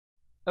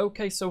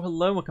Okay, so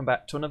hello and welcome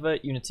back to another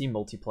Unity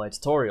multiplayer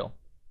tutorial.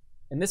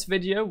 In this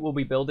video, we'll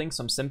be building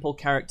some simple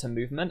character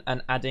movement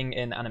and adding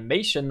in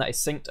animation that is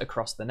synced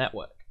across the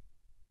network.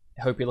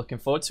 I hope you're looking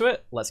forward to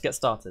it. Let's get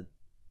started.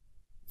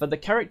 For the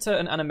character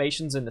and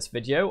animations in this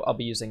video, I'll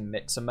be using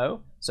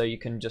Mixamo, so you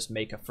can just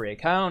make a free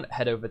account,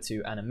 head over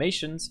to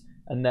animations,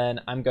 and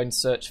then I'm going to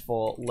search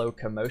for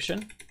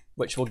locomotion,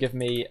 which will give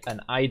me an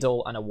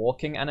idle and a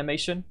walking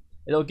animation.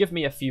 It'll give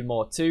me a few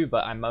more too,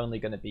 but I'm only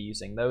going to be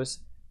using those.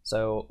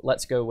 So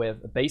let's go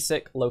with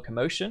basic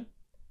locomotion,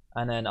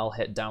 and then I'll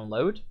hit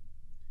download,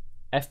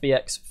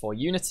 FBX for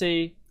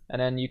Unity,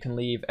 and then you can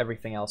leave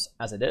everything else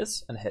as it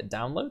is and hit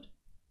download.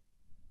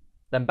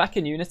 Then back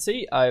in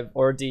Unity, I've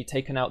already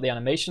taken out the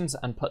animations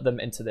and put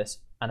them into this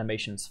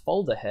animations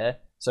folder here.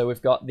 So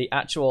we've got the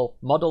actual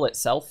model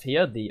itself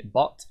here, the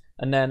bot,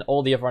 and then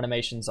all the other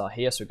animations are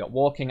here. So we've got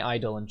walking,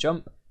 idle, and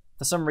jump.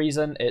 For some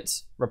reason,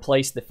 it's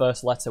replaced the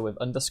first letter with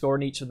underscore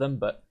in each of them,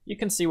 but you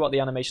can see what the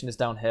animation is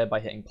down here by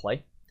hitting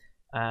play.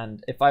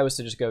 And if I was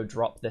to just go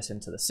drop this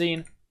into the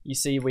scene, you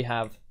see we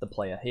have the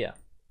player here.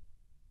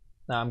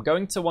 Now I'm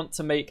going to want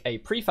to make a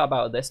prefab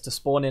out of this to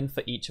spawn in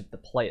for each of the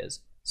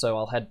players. So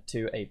I'll head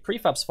to a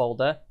prefabs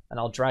folder and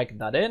I'll drag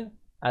that in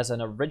as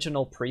an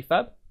original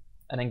prefab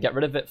and then get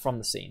rid of it from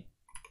the scene.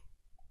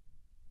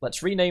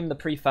 Let's rename the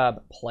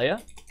prefab player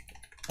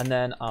and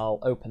then I'll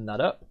open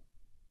that up.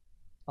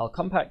 I'll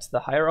compact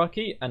the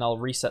hierarchy and I'll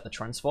reset the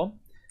transform.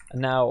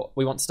 And now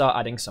we want to start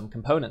adding some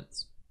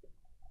components.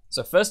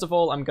 So first of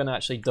all, I'm going to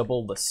actually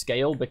double the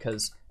scale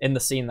because in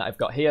the scene that I've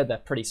got here, they're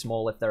pretty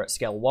small if they're at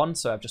scale 1,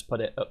 so I've just put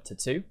it up to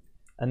 2.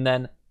 And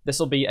then this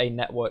will be a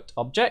networked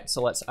object,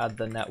 so let's add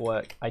the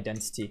network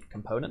identity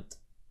component.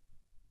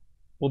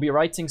 We'll be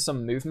writing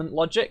some movement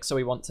logic, so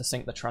we want to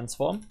sync the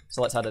transform.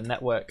 So let's add a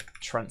network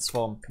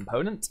transform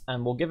component,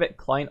 and we'll give it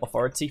client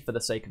authority for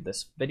the sake of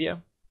this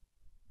video.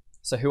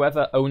 So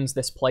whoever owns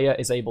this player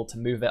is able to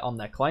move it on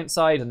their client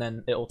side, and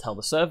then it will tell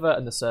the server,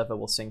 and the server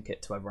will sync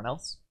it to everyone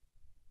else.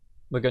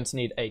 We're going to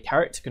need a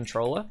character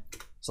controller,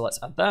 so let's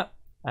add that,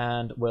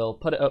 and we'll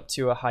put it up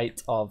to a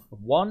height of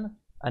 1,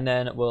 and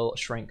then we'll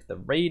shrink the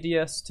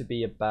radius to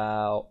be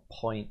about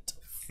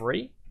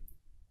 0.3.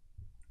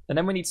 And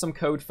then we need some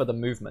code for the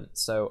movement.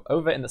 So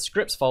over in the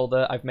scripts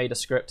folder, I've made a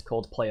script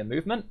called player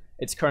movement.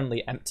 It's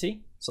currently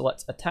empty, so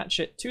let's attach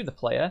it to the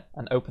player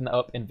and open that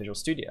up in Visual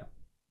Studio.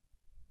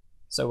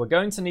 So we're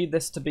going to need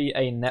this to be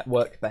a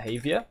network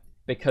behavior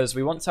because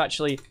we want to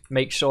actually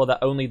make sure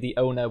that only the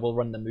owner will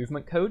run the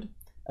movement code.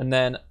 And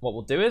then what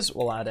we'll do is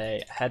we'll add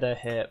a header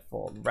here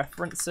for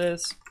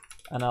references,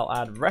 and I'll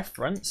add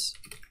reference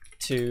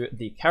to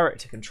the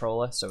character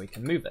controller so we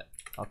can move it.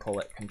 I'll call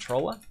it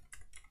controller.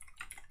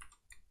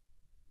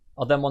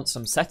 I'll then want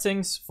some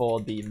settings for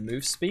the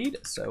move speed,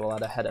 so we'll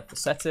add a header for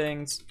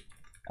settings,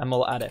 and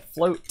we'll add a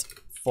float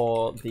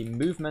for the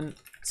movement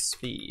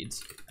speed,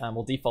 and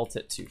we'll default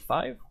it to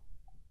 5.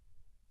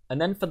 And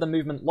then for the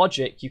movement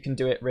logic, you can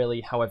do it really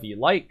however you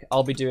like.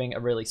 I'll be doing a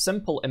really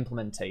simple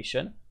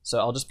implementation. So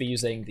I'll just be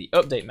using the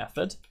update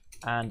method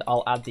and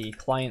I'll add the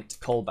client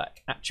callback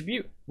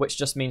attribute, which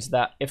just means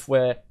that if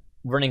we're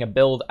running a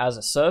build as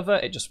a server,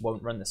 it just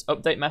won't run this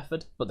update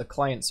method, but the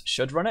clients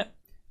should run it.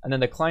 And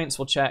then the clients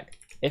will check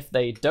if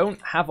they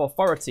don't have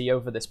authority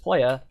over this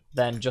player,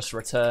 then just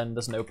return,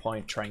 there's no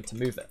point trying to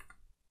move it.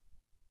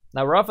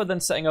 Now, rather than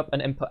setting up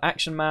an input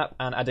action map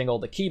and adding all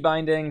the key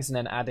bindings and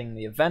then adding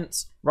the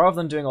events, rather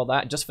than doing all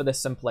that, just for this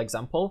simple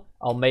example,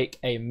 I'll make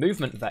a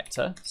movement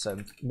vector. So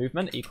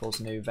movement equals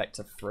new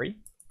vector 3.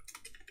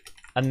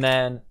 And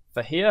then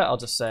for here, I'll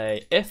just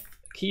say if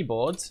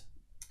keyboard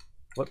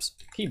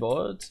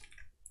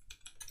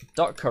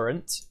dot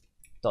current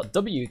dot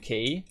W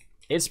key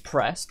is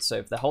pressed. So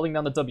if they're holding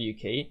down the W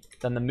key,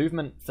 then the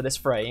movement for this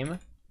frame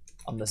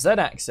on the Z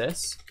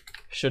axis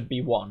should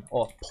be 1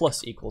 or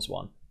plus equals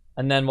 1.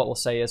 And then what we'll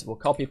say is we'll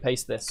copy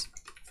paste this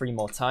 3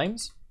 more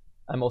times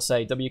and we'll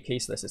say W key,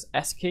 so this is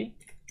S key.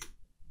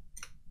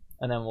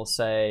 And then we'll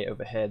say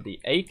over here the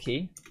A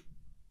key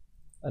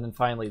and then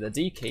finally the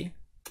D key.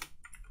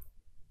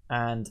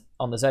 And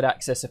on the Z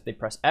axis, if they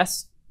press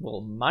S,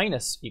 well,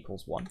 minus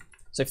equals 1.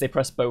 So if they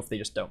press both, they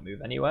just don't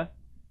move anywhere.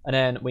 And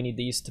then we need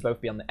these to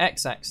both be on the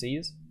X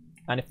axes.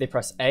 And if they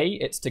press A,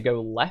 it's to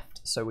go left,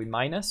 so we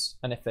minus.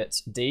 And if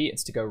it's D,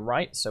 it's to go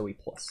right, so we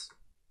plus.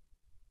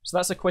 So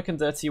that's a quick and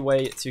dirty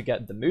way to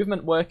get the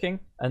movement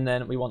working. And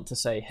then we want to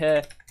say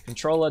here,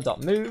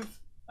 controller.move,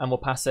 and we'll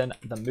pass in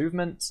the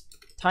movement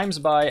times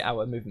by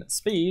our movement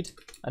speed,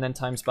 and then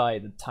times by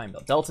the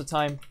time.delta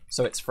time,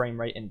 so it's frame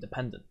rate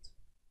independent.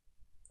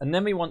 And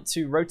then we want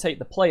to rotate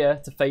the player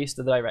to face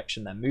the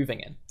direction they're moving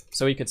in.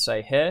 So we could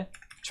say here,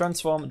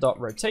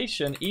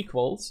 transform.rotation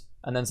equals,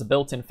 and then there's a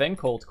built-in thing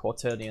called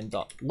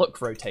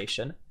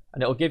quaternion.lookRotation,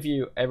 and it'll give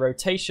you a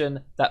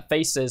rotation that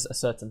faces a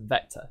certain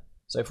vector.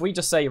 So if we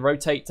just say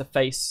rotate to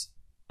face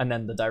and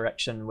then the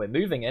direction we're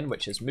moving in,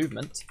 which is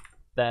movement,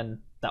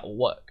 then that will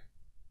work.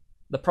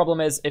 The problem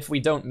is if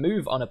we don't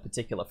move on a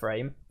particular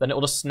frame, then it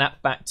will just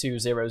snap back to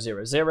 0,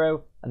 0,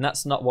 0, and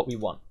that's not what we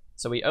want.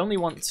 So we only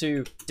want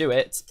to do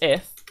it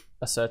if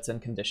a certain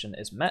condition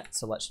is met.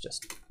 So let's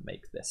just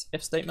make this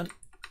if statement.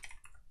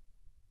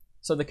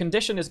 So the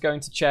condition is going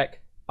to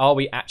check, are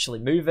we actually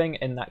moving?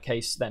 In that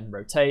case, then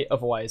rotate.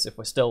 Otherwise, if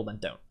we're still, then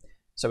don't.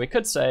 So we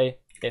could say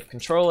if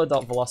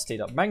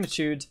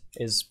controller.velocity.magnitude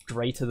is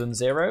greater than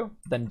 0,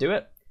 then do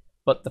it.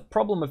 But the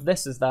problem with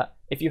this is that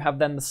if you have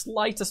then the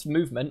slightest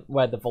movement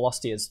where the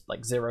velocity is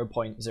like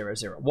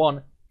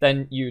 0.001,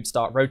 then you'd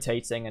start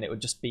rotating and it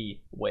would just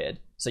be weird.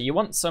 So you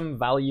want some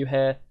value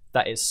here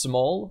that is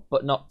small,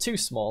 but not too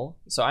small.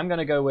 So I'm going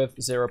to go with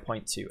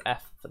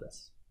 0.2f for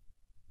this.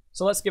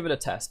 So let's give it a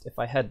test. If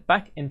I head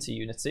back into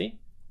Unity,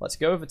 let's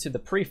go over to the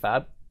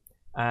prefab,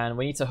 and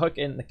we need to hook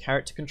in the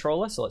character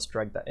controller. So let's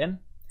drag that in.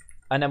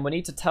 And then we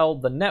need to tell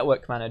the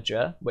network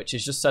manager, which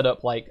is just set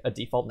up like a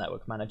default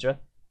network manager,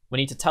 we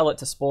need to tell it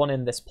to spawn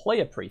in this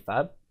player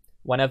prefab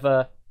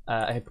whenever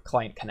a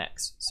client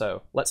connects.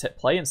 So let's hit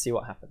play and see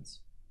what happens.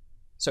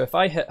 So if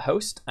I hit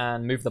host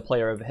and move the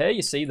player over here,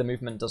 you see the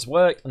movement does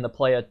work and the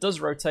player does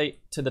rotate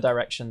to the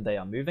direction they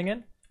are moving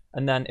in.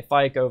 And then if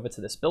I go over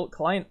to this built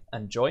client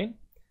and join,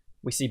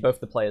 we see both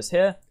the players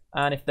here.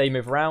 And if they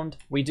move around,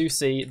 we do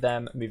see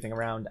them moving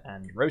around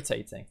and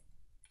rotating.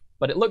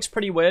 But it looks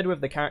pretty weird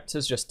with the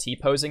characters just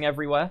T-posing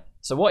everywhere.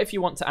 So what if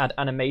you want to add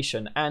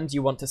animation and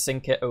you want to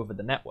sync it over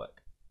the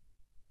network?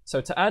 So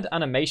to add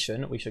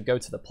animation, we should go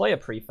to the player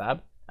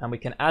prefab and we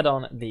can add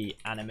on the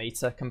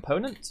animator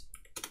component.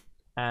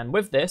 And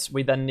with this,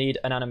 we then need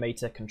an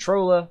animator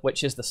controller,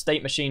 which is the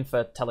state machine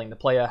for telling the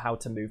player how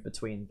to move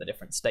between the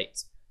different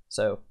states.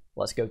 So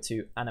let's go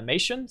to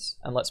animations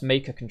and let's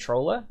make a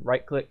controller.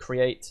 Right click,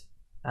 create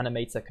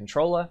animator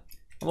controller,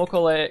 and we'll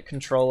call it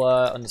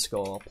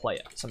controller_player,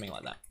 something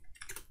like that.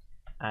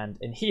 And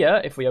in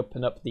here, if we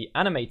open up the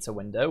animator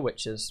window,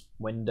 which is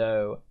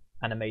window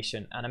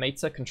animation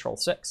animator control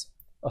 6,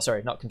 oh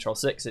sorry, not control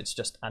 6, it's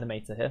just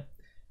animator here,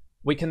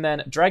 we can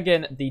then drag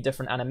in the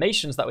different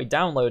animations that we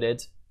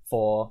downloaded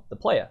for the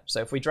player.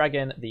 So if we drag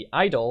in the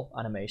idle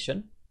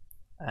animation,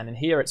 and in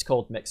here it's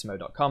called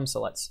mixamo.com,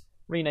 so let's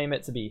rename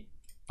it to be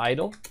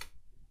idle.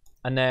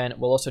 And then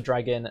we'll also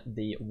drag in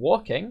the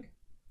walking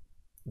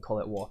and call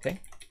it walking.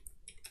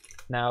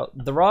 Now,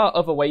 there are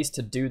other ways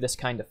to do this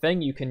kind of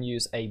thing. You can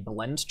use a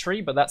blend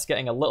tree, but that's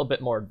getting a little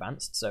bit more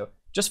advanced. So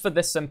just for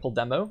this simple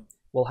demo,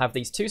 we'll have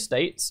these two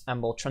states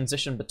and we'll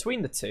transition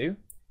between the two.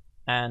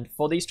 And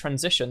for these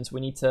transitions,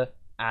 we need to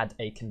add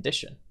a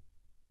condition.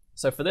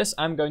 So for this,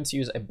 I'm going to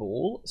use a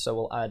bool. So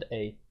we'll add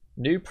a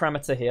new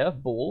parameter here,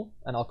 bool,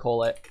 and I'll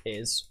call it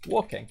is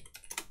walking.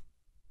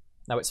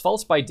 Now it's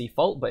false by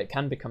default, but it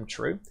can become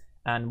true.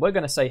 And we're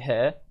going to say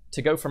here,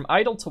 to go from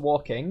idle to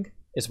walking,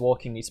 is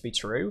walking needs to be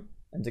true.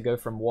 And to go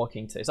from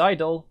walking to is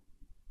idle,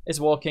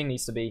 is walking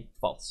needs to be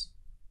false.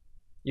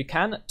 You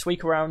can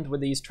tweak around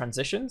with these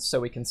transitions. So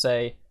we can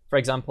say, for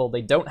example,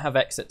 they don't have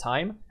exit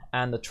time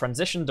and the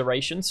transition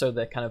duration, so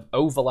they kind of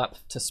overlap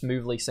to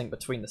smoothly sync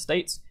between the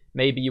states.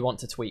 Maybe you want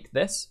to tweak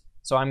this.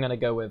 So I'm going to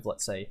go with,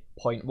 let's say,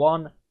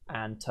 0.1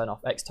 and turn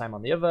off X time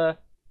on the other,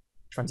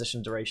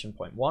 transition duration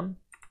 0.1.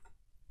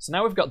 So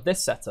now we've got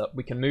this set up,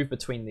 we can move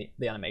between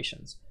the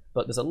animations.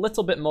 But there's a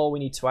little bit more we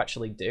need to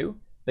actually do,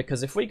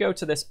 because if we go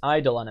to this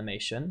idle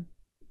animation,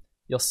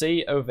 you'll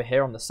see over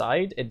here on the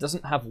side, it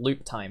doesn't have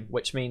loop time,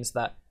 which means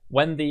that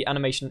when the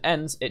animation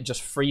ends, it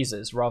just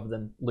freezes rather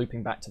than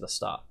looping back to the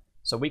start.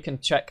 So we can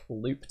check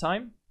loop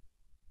time.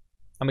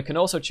 And we can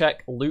also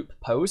check loop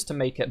pose to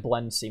make it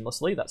blend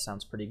seamlessly. That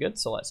sounds pretty good.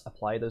 So let's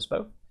apply those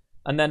both.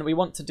 And then we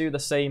want to do the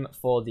same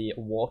for the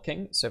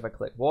walking. So if I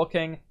click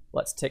walking,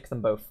 let's tick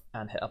them both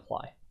and hit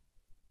apply.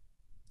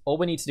 All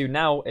we need to do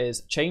now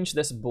is change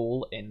this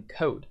bool in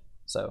code.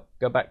 So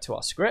go back to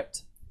our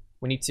script.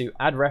 We need to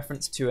add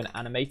reference to an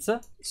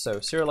animator. So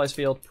serialize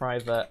field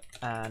private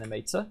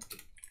animator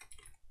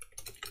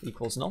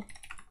equals null.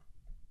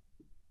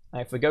 Now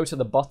if we go to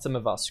the bottom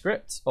of our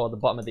script, or the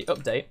bottom of the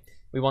update,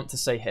 we want to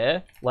say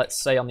here,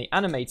 let's say on the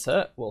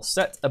animator, we'll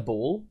set a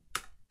bool.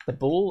 The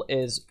bool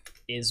is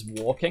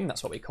walking,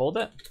 that's what we called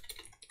it.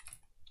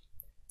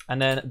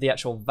 And then the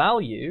actual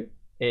value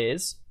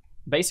is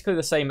basically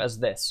the same as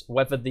this,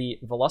 whether the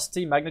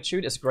velocity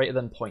magnitude is greater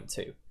than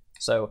 0.2.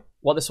 So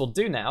what this will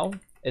do now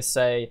is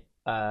say,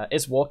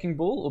 is walking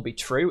bool will be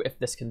true if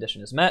this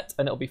condition is met,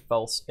 and it'll be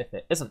false if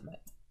it isn't met.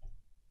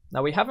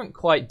 Now we haven't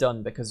quite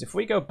done, because if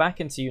we go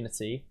back into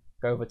Unity,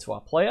 go over to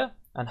our player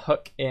and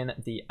hook in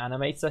the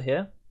animator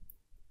here,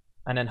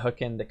 and then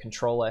hook in the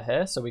controller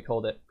here, so we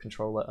called it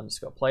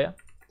controller_player.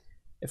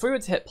 If we were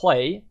to hit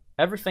play,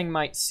 everything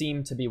might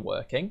seem to be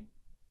working.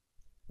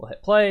 We'll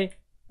hit play,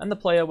 and the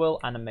player will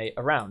animate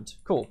around.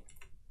 Cool.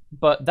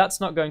 But that's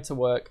not going to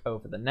work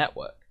over the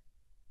network.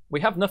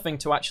 We have nothing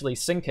to actually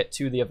sync it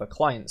to the other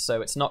client,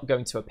 so it's not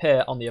going to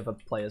appear on the other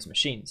player's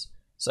machines.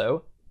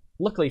 So,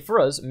 luckily for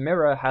us,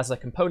 Mirror has a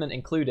component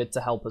included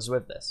to help us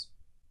with this.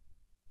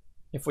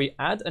 If we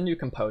add a new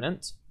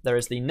component, there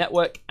is the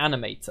network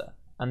animator.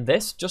 And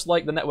this, just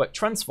like the network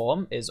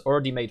transform, is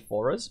already made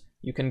for us.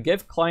 You can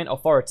give client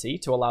authority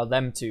to allow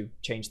them to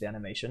change the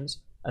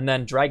animations, and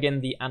then drag in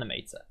the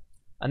animator.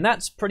 And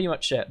that's pretty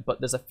much it,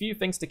 but there's a few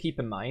things to keep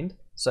in mind.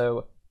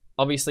 So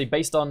Obviously,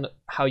 based on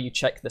how you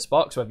check this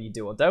box, whether you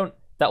do or don't,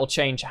 that will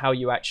change how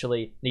you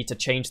actually need to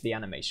change the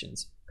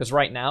animations. Because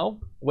right now,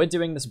 we're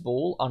doing this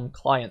bool on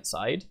client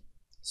side,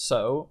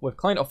 so with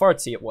client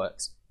authority it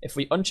works. If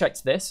we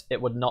unchecked this,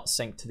 it would not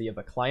sync to the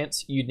other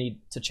clients. You'd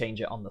need to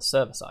change it on the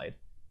server side.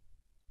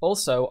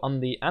 Also, on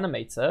the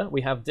animator,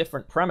 we have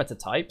different parameter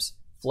types: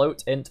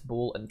 float, int,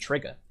 bool, and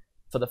trigger.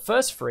 For the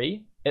first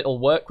three, it'll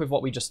work with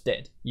what we just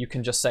did. You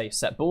can just say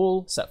set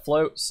bool, set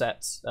float,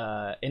 set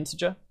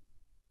integer.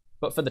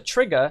 But for the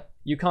trigger,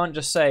 you can't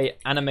just say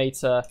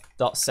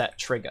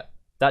animator.setTrigger.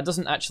 That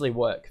doesn't actually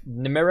work.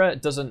 Nimira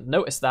doesn't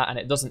notice that, and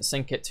it doesn't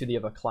sync it to the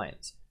other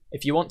clients.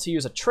 If you want to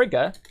use a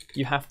trigger,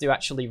 you have to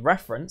actually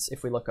reference,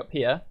 if we look up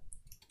here,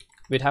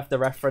 we'd have to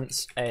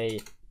reference a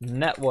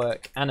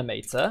network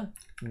animator,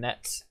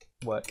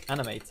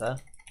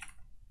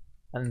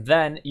 and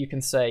then you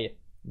can say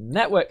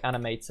network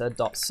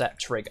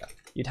animator.setTrigger.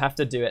 You'd have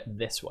to do it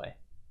this way.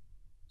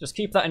 Just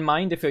keep that in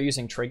mind if you're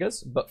using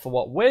triggers, but for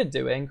what we're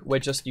doing, we're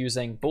just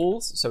using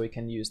bools, so we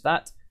can use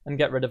that and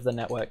get rid of the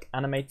network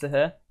animator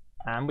here,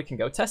 and we can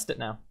go test it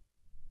now.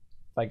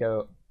 If I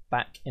go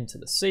back into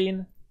the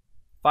scene,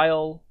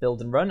 file,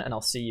 build and run, and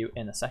I'll see you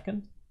in a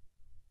second.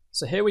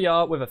 So here we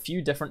are with a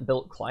few different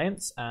built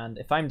clients, and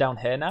if I'm down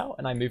here now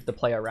and I move the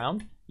player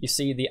around, you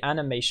see the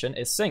animation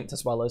is synced,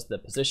 as well as the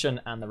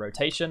position and the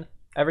rotation.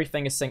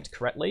 Everything is synced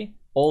correctly.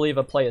 All the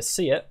other players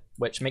see it,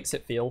 which makes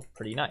it feel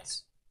pretty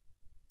nice.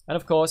 And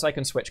of course, I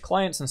can switch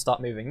clients and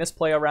start moving this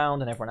player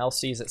around, and everyone else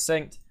sees it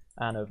synced,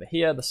 and over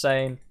here the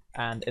same,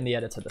 and in the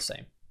editor the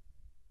same.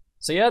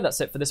 So yeah, that's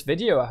it for this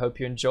video. I hope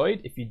you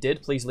enjoyed. If you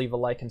did, please leave a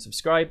like and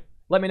subscribe.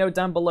 Let me know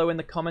down below in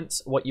the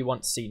comments what you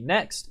want to see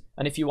next.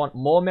 And if you want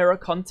more mirror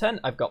content,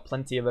 I've got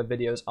plenty of other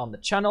videos on the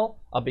channel.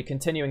 I'll be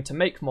continuing to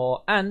make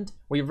more, and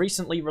we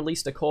recently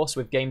released a course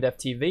with Game Dev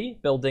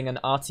TV, building an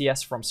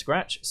RTS from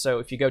scratch. So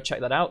if you go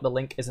check that out, the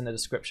link is in the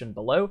description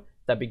below.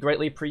 That'd be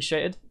greatly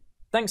appreciated.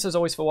 Thanks as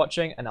always for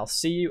watching, and I'll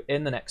see you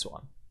in the next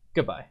one.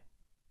 Goodbye.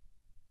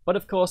 But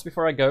of course,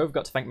 before I go, I've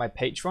got to thank my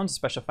patrons.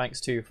 Special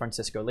thanks to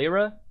Francisco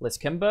Lira, Liz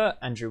Kimber,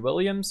 Andrew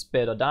Williams,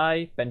 Beard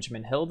O'Dye,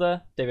 Benjamin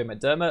Hilda, David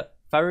McDermott,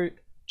 Farouk,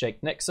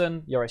 Jake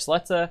Nixon, Yoris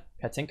Letter,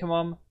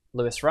 Katinkamom,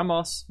 Luis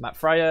Ramos, Matt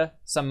Fryer,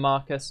 Sam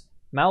Marcus,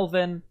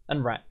 Malvin,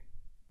 and Rack.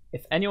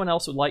 If anyone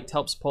else would like to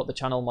help support the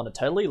channel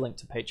monetarily, link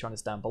to Patreon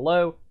is down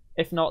below.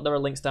 If not, there are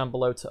links down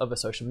below to other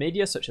social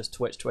media such as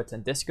Twitch, Twitter,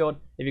 and Discord.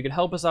 If you could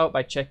help us out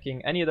by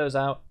checking any of those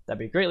out, that'd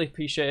be greatly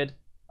appreciated.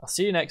 I'll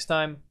see you next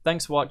time.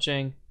 Thanks for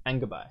watching, and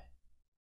goodbye.